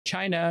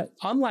China,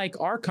 unlike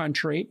our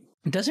country,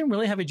 doesn't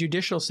really have a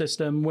judicial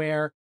system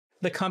where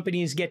the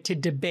companies get to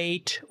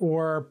debate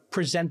or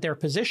present their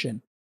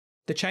position.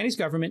 The Chinese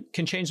government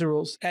can change the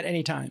rules at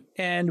any time.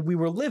 And we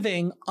were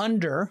living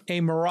under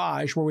a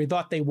mirage where we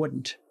thought they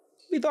wouldn't.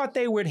 We thought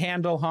they would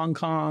handle Hong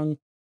Kong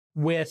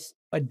with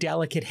a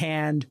delicate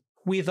hand.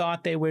 We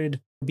thought they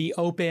would be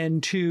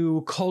open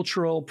to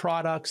cultural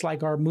products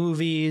like our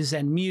movies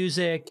and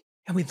music.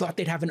 And we thought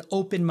they'd have an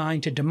open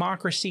mind to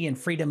democracy and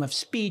freedom of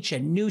speech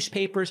and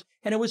newspapers.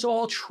 And it was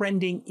all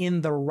trending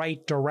in the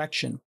right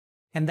direction.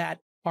 And that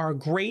our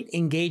great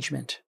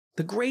engagement,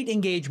 the great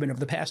engagement of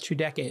the past 2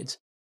 decades,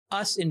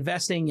 us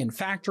investing in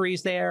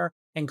factories there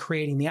and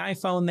creating the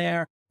iPhone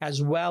there,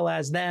 as well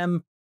as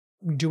them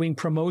doing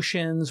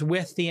promotions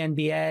with the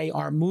NBA,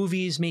 our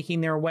movies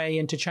making their way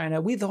into China.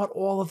 We thought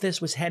all of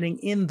this was heading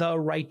in the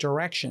right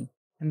direction.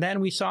 And then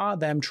we saw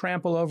them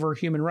trample over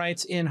human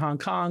rights in Hong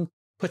Kong,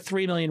 put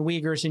 3 million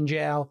Uyghurs in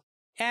jail,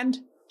 and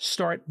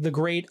start the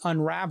great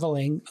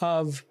unraveling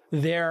of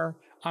their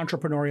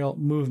entrepreneurial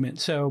movement.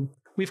 So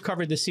we've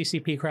covered the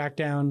CCP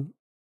crackdown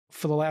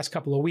for the last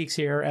couple of weeks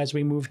here as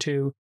we move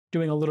to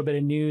doing a little bit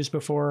of news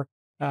before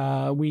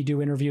we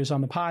do interviews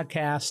on the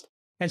podcast.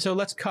 And so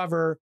let's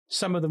cover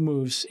some of the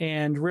moves.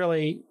 And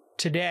really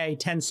today,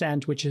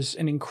 Tencent, which is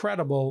an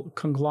incredible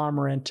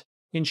conglomerate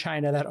in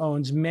China that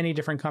owns many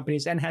different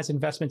companies and has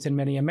investments in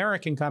many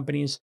American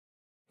companies,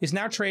 is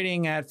now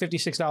trading at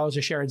 $56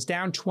 a share. It's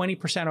down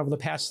 20% over the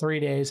past 3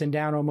 days and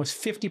down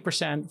almost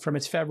 50% from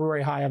its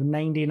February high of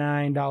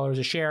 $99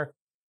 a share.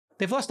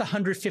 They've lost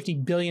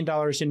 $150 billion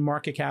in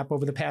market cap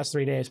over the past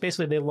 3 days.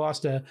 Basically, they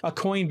lost a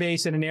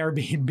Coinbase and an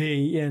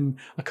Airbnb in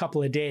a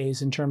couple of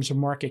days in terms of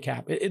market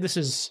cap. This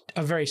is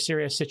a very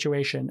serious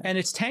situation. And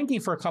it's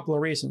tanking for a couple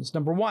of reasons.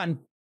 Number one,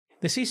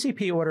 the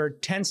CCP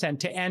ordered Tencent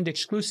to end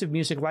exclusive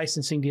music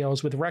licensing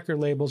deals with record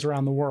labels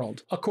around the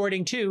world,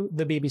 according to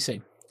the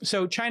BBC.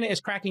 So China is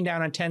cracking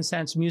down on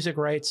Tencent's music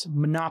rights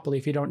monopoly,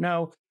 if you don't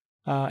know.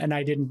 And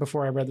I didn't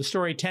before I read the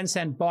story.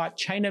 Tencent bought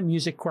China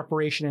Music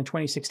Corporation in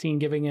 2016,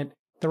 giving it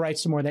the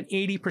rights to more than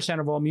 80%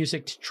 of all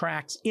music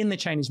tracks in the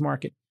Chinese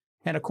market.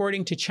 And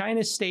according to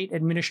China's State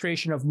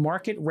Administration of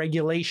Market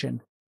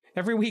Regulation,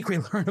 every week we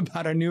learn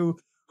about a new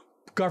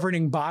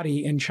governing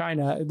body in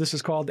China. This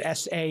is called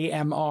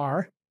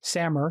SAMR.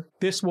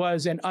 This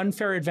was an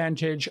unfair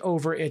advantage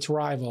over its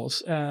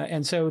rivals.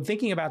 And so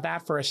thinking about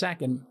that for a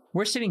second,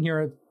 we're sitting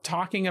here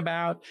talking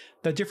about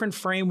the different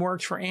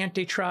frameworks for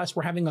antitrust.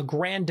 We're having a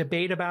grand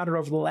debate about it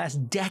over the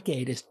last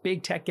decade. Is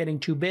big tech getting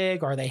too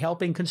big? Are they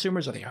helping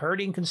consumers? Are they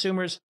hurting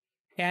consumers?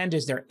 And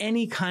is there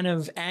any kind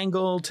of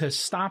angle to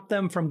stop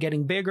them from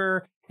getting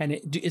bigger? And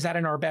is that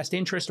in our best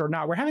interest or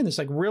not? We're having this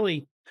like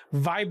really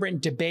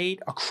vibrant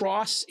debate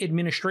across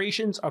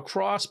administrations,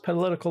 across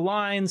political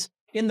lines,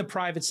 in the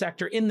private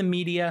sector, in the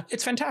media.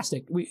 It's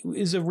fantastic.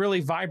 It's a really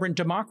vibrant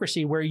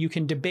democracy where you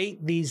can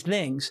debate these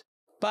things,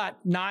 but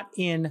not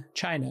in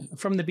China.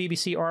 From the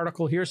BBC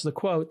article, here's the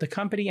quote: "The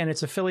company and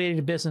its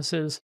affiliated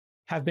businesses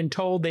have been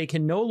told they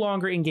can no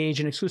longer engage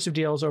in exclusive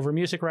deals over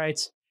music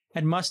rights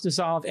and must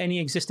dissolve any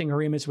existing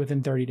agreements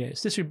within 30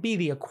 days. This would be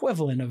the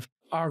equivalent of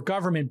our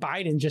government,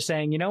 Biden, just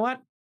saying, you know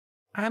what?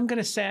 I'm going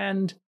to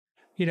send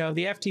the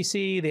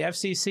FTC, the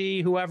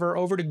FCC, whoever,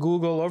 over to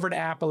Google, over to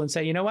Apple and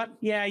say, you know what?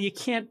 Yeah, you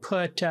can't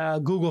put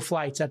Google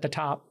Flights at the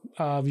top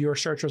of your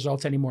search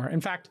results anymore.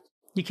 In fact,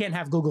 you can't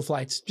have Google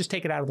Flights. Just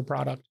take it out of the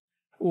product.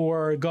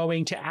 Or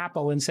going to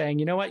Apple and saying,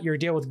 you know what? Your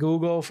deal with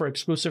Google for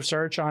exclusive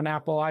search on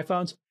Apple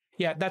iPhones,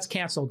 yeah, that's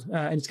canceled.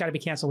 And it's got to be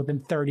canceled within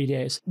 30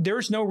 days.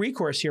 There's no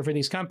recourse here for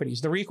these companies.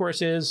 The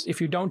recourse is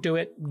if you don't do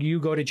it, you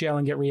go to jail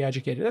and get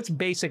re-educated. That's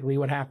basically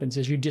what happens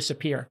is you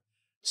disappear.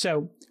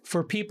 So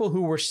for people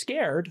who were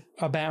scared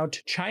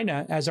about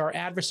China as our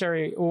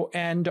adversary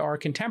and our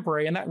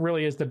contemporary, and that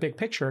really is the big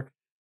picture,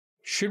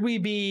 should we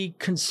be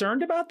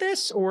concerned about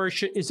this, or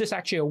is this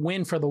actually a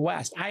win for the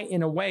West? I,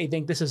 in a way,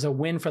 think this is a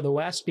win for the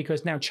West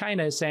because now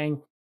China is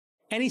saying,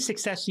 any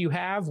success you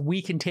have,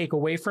 we can take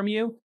away from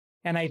you.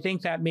 And I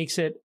think that makes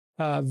it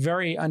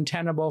very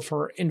untenable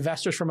for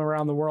investors from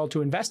around the world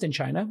to invest in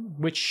China,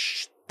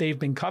 which they've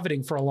been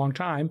coveting for a long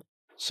time.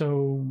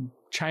 So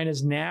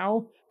China's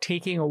now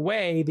taking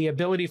away the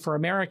ability for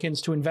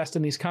Americans to invest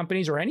in these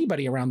companies, or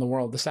anybody around the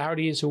world, the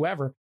Saudis,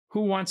 whoever, who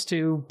wants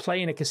to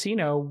play in a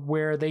casino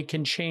where they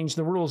can change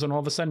the rules and all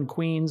of a sudden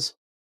queens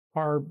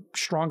are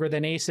stronger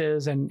than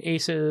aces and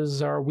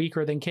aces are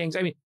weaker than kings.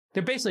 I mean,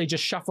 they basically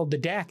just shuffled the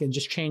deck and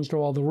just changed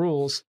all the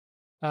rules.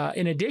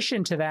 In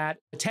addition to that,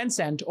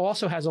 Tencent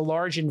also has a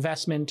large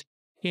investment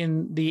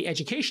in the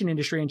education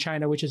industry in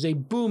China, which is a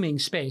booming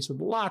space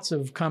with lots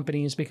of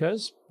companies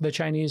because the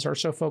Chinese are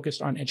so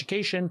focused on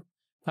education.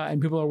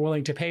 And people are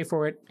willing to pay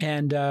for it.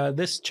 And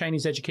this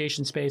Chinese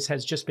education space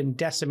has just been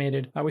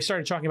decimated. We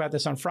started talking about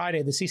this on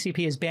Friday. The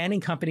CCP is banning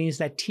companies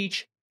that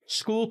teach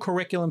school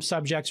curriculum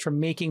subjects from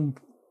making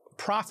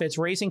profits,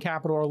 raising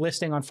capital, or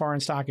listing on foreign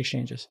stock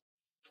exchanges.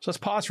 So let's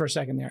pause for a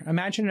second there.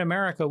 Imagine in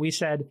America, we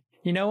said,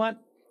 you know what?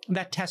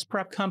 That test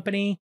prep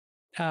company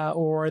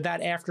or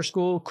that after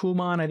school,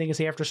 Kumon, I think it's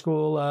the after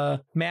school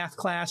math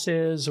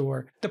classes,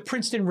 or the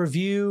Princeton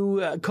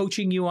Review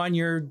coaching you on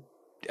your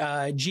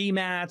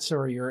GMATs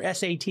or your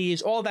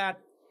SATs, all that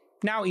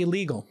now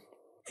illegal.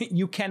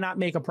 You cannot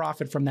make a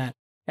profit from that.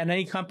 And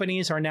many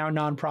companies are now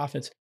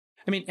nonprofits.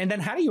 I mean, and then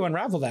how do you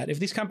unravel that? If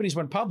these companies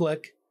went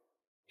public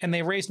and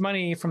they raised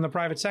money from the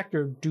private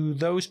sector, do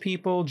those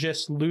people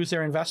just lose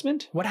their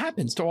investment? What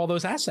happens to all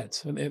those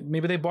assets?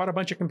 Maybe they bought a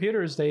bunch of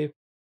computers. They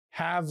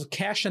have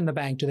cash in the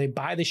bank. Do they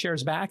buy the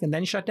shares back and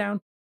then shut down?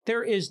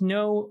 There is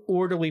no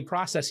orderly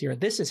process here.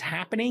 This is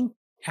happening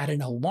at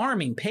an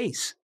alarming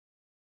pace.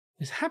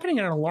 It's happening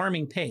at an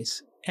alarming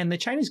pace. And the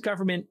Chinese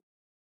government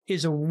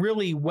is a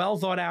really well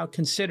thought out,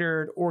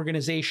 considered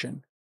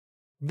organization.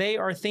 They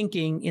are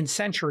thinking in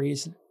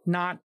centuries,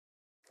 not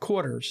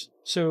quarters.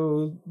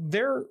 So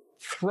they're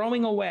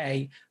throwing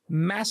away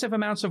massive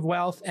amounts of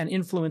wealth and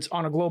influence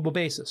on a global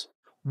basis.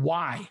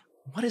 Why?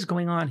 What is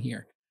going on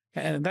here?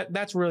 And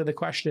that's really the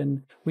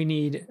question we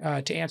need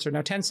to answer.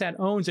 Now, Tencent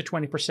owns a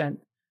 20%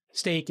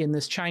 stake in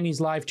this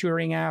Chinese live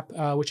tutoring app,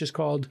 which is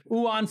called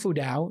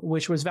Fudao,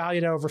 which was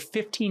valued at over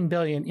 $15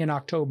 billion in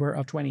October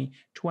of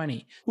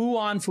 2020.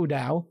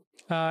 Fudao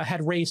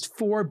had raised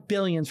 $4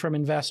 billion from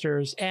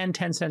investors, and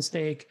Tencent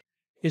stake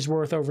is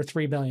worth over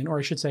 $3 billion, or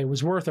I should say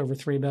was worth over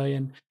 $3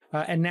 billion.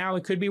 And now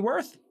it could be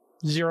worth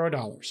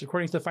 $0.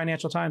 According to the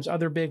Financial Times,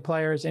 other big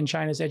players in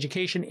China's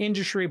education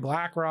industry,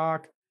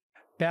 BlackRock,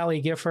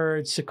 Bally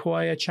Gifford,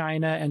 Sequoia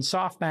China, and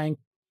SoftBank,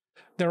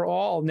 they're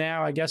all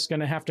now, I guess, going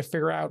to have to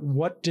figure out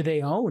what do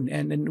they own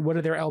and what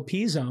do their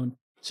LPs own.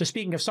 So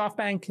speaking of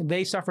SoftBank,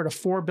 they suffered a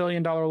 $4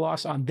 billion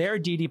loss on their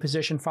Didi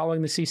position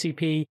following the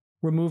CCP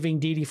removing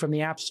Didi from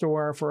the App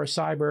Store for a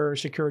cyber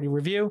security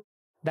review.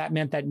 That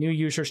meant that new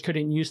users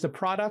couldn't use the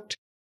product.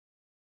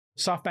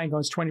 SoftBank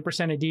owns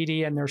 20% of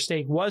Didi, and their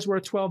stake was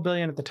worth $12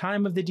 billion at the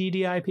time of the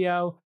Didi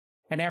IPO.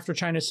 And after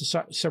China's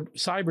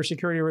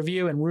cybersecurity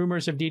review and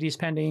rumors of Didi's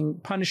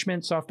pending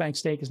punishment, SoftBank's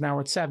stake is now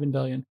worth $7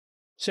 billion.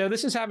 So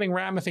this is having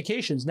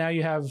ramifications. Now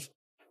you have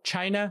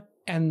China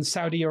and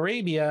Saudi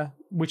Arabia,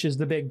 which is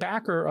the big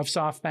backer of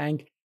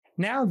SoftBank.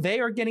 Now they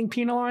are getting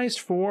penalized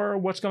for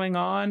what's going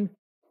on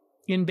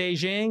in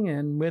Beijing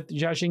and with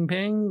Xi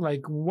Jinping.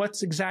 Like,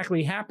 what's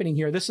exactly happening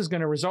here? This is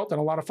going to result in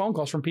a lot of phone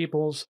calls from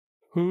people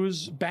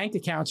whose bank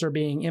accounts are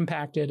being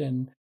impacted,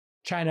 and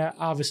China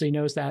obviously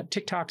knows that.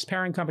 TikTok's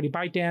parent company,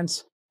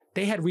 ByteDance,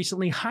 they had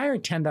recently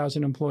hired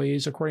 10,000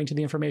 employees, according to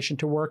the information,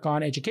 to work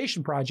on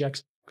education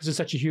projects because it's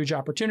such a huge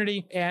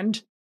opportunity.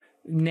 And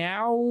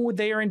now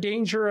they are in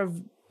danger of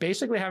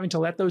basically having to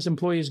let those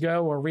employees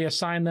go or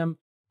reassign them.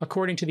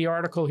 According to the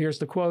article, here's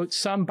the quote: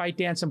 some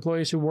ByteDance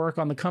employees who work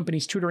on the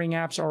company's tutoring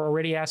apps are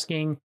already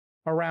asking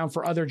around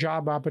for other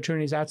job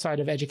opportunities outside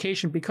of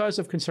education because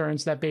of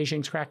concerns that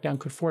Beijing's crackdown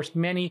could force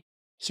many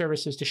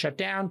services to shut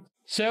down.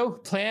 So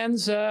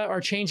plans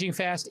are changing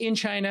fast in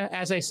China.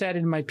 As I said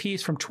in my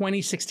piece from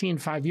 2016,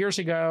 5 years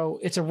ago,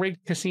 it's a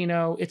rigged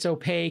casino, it's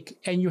opaque,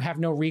 and you have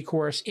no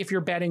recourse. If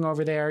you're betting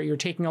over there, you're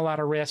taking a lot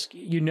of risk.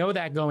 You know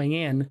that going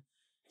in.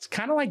 It's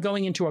kind of like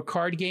going into a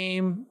card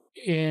game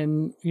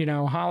in,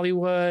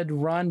 Hollywood,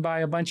 run by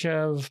a bunch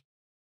of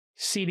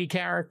seedy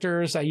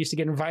characters. I used to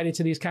get invited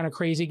to these kind of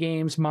crazy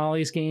games,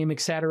 Molly's Game,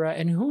 etc.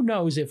 And who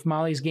knows if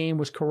Molly's Game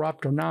was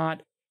corrupt or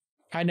not.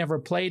 I never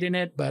played in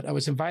it, but I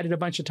was invited a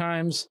bunch of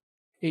times.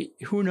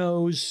 Who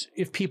knows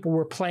if people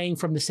were playing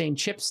from the same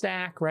chip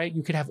stack, right?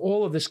 You could have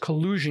all of this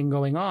collusion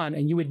going on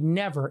and you would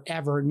never,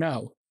 ever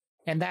know.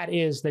 And that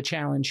is the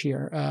challenge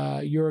here.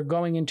 You're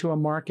going into a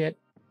market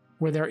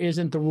where there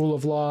isn't the rule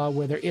of law,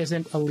 where there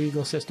isn't a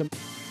legal system.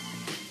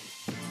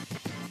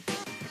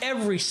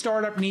 Every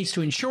startup needs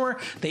to ensure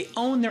they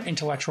own their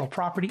intellectual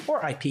property,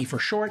 or IP for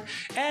short,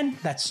 and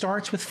that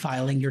starts with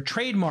filing your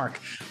trademark.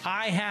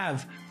 I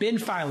have been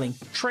filing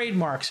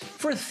trademarks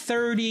for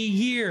 30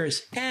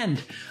 years,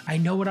 and I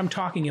know what I'm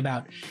talking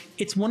about.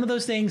 It's one of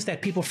those things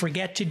that people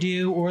forget to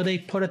do or they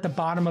put at the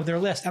bottom of their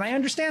list, and I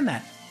understand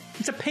that.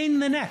 It's a pain in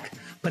the neck,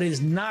 but it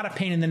is not a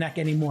pain in the neck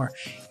anymore.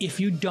 If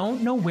you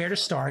don't know where to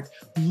start,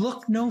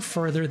 look no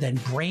further than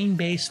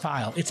Brainbase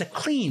File. It's a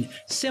clean,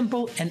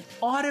 simple, and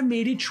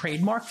automated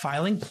trademark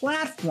filing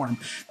platform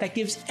that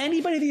gives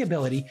anybody the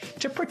ability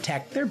to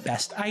protect their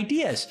best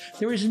ideas.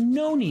 There is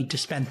no need to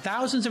spend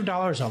thousands of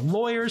dollars on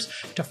lawyers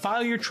to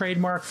file your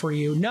trademark for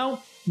you.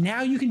 No,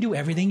 now you can do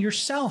everything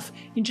yourself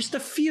in just a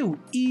few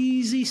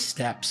easy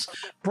steps.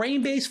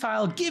 Brainbase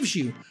File gives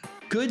you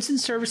goods and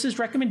services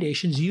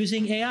recommendations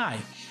using AI,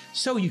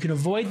 so you can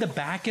avoid the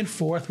back and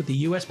forth with the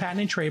U.S.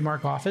 Patent and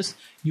Trademark Office,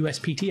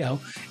 USPTO,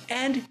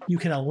 and you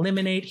can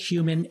eliminate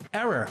human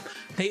error.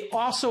 They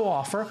also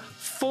offer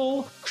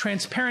full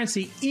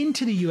transparency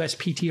into the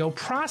USPTO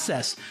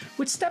process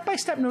with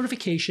step-by-step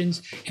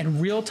notifications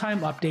and real-time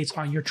updates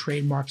on your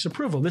trademark's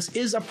approval. This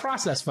is a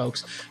process,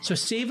 folks, so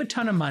save a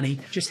ton of money.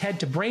 Just head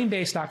to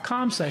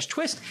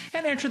brainbase.com/twist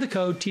and enter the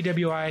code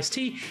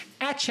TWIST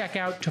at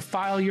checkout to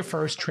file your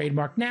first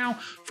trademark now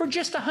for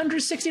just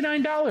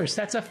 $169.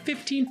 That's a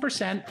 15%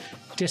 10%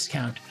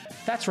 discount.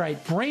 That's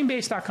right,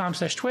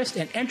 brainbase.com/twist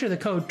and enter the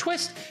code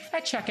TWIST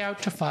at checkout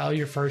to file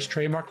your first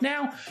trademark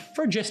now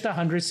for just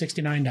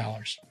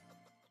 $169.